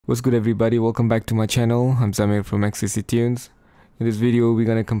What's good everybody, welcome back to my channel. I'm Zamir from XCC Tunes. In this video we're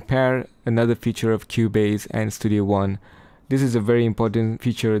going to compare another feature of Cubase and Studio One. This is a very important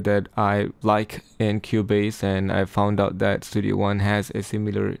feature that I like in Cubase, and I found out that Studio One has a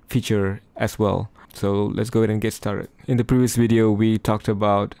similar feature as well. So let's go ahead and get started. In the previous video we talked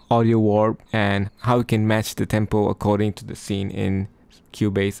about audio warp and how we can match the tempo according to the scene in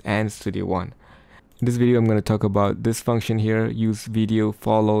Cubase and Studio One. In this video I'm going to talk about this function here, use video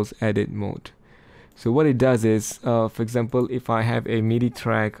follows edit mode. So what it does is, for example, if I have a MIDI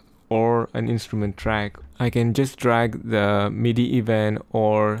track or an instrument track, I can just drag the MIDI event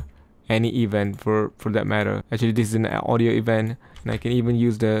or any event for that matter. Actually this is an audio event, and I can even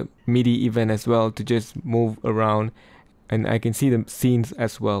use the MIDI event as well to just move around, and I can see the scenes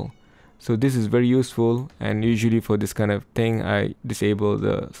as well. So this is very useful, and usually for this kind of thing I disable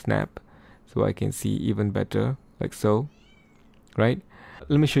the snap so I can see even better, like so, right?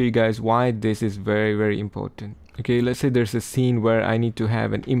 Let me show you guys why this is very important. Okay, let's say there's a scene where I need to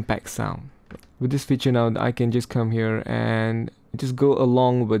have an impact sound. With this feature now, I can just come here and just go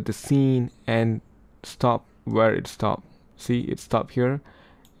along with the scene and stop where it stopped. See, it stopped here,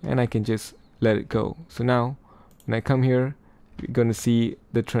 and I can just let it go. So now when I come here, you're gonna see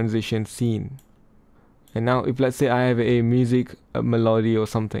the transition scene. And now if let's say I have a melody or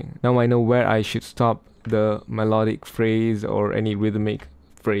something, now I know where I should stop the melodic phrase or any rhythmic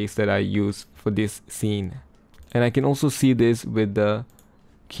phrase that I use for this scene. And I can also see this with the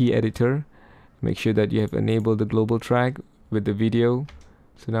key editor. Make sure that you have enabled the global track with the video.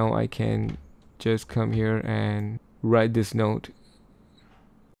 So now I can just come here and write this note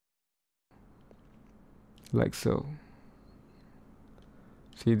like so.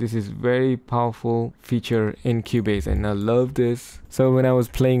 See, this is very powerful feature in Cubase, and I love this. So when I was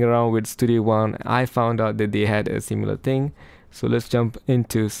playing around with Studio One, I found out that they had a similar thing. So let's jump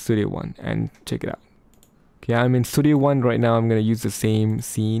into Studio One and check it out. Okay, I'm in Studio One right now. I'm gonna use the same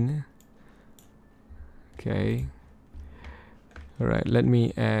scene. Okay. Alright, let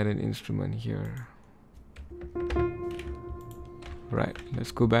me add an instrument here. Right,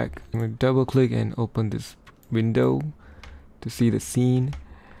 let's go back. I'm gonna double click and open this window to see the scene.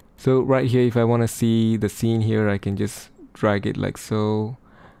 So right here, if I want to see the scene here, I can just drag it like so,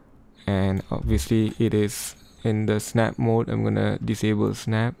 and obviously it is in the snap mode. I'm gonna disable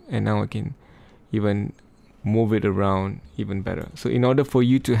snap, and now I can even move it around even better. So in order for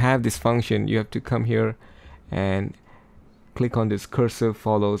you to have this function, you have to come here and click on this cursor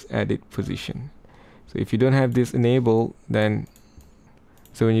follows edit position. So if you don't have this enabled, then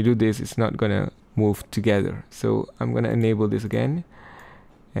so when you do this, it's not gonna move together. So I'm gonna enable this again,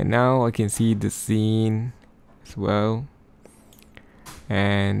 and now I can see the scene as well.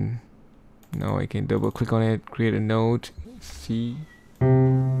 And now I can double click on it, create a note, see.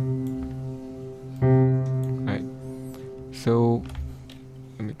 Right, so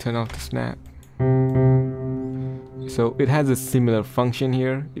let me turn off the snap. So it has a similar function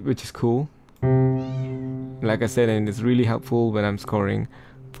here, which is cool, like I said, and it's really helpful when I'm scoring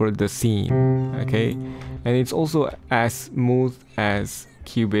for the scene. Okay, and it's also as smooth as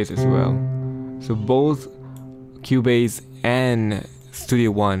Cubase as well. So both Cubase and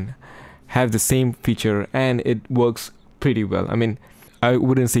Studio One have the same feature, and it works pretty well. I mean, I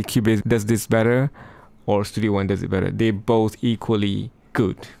wouldn't say Cubase does this better or Studio One does it better. They're both equally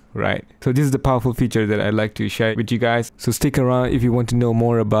good, right? So this is the powerful feature that I'd like to share with you guys. So stick around if you want to know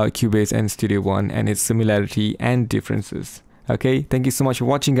more about Cubase and Studio One and its similarity and differences. Okay, thank you so much for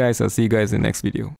watching guys. I'll see you guys in the next video.